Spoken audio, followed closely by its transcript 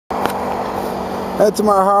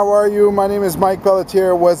Etmar, how are you? My name is Mike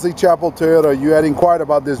Pelletier, Wesley Chapel Toyota. You had inquired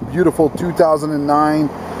about this beautiful 2009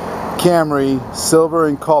 Camry, silver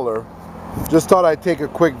in color. Just thought I'd take a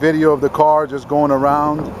quick video of the car, just going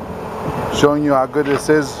around, showing you how good this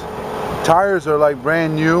is. Tires are like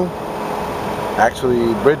brand new.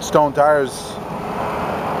 Actually, Bridgestone tires.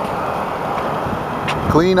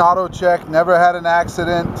 Clean auto check, never had an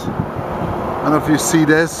accident. I don't know if you see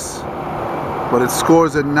this, but it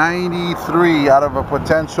scores a 93 out of a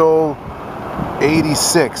potential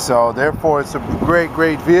 86. So therefore it's a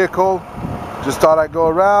great vehicle. Just thought I'd go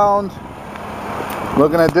around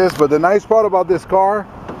looking at this. But the nice part about this car,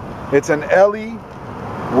 it's an LE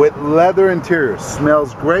with leather interior.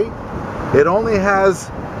 Smells great. It only has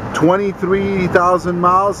 23,000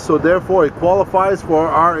 miles, so therefore it qualifies for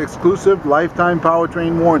our exclusive lifetime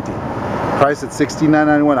powertrain warranty. Priced at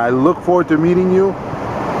 $69.91. I look forward to meeting you.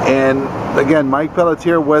 And again, Mike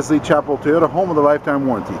Pelletier, Wesley Chapel Toyota, home of the lifetime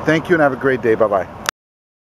warranty. Thank you and have a great day. Bye-bye.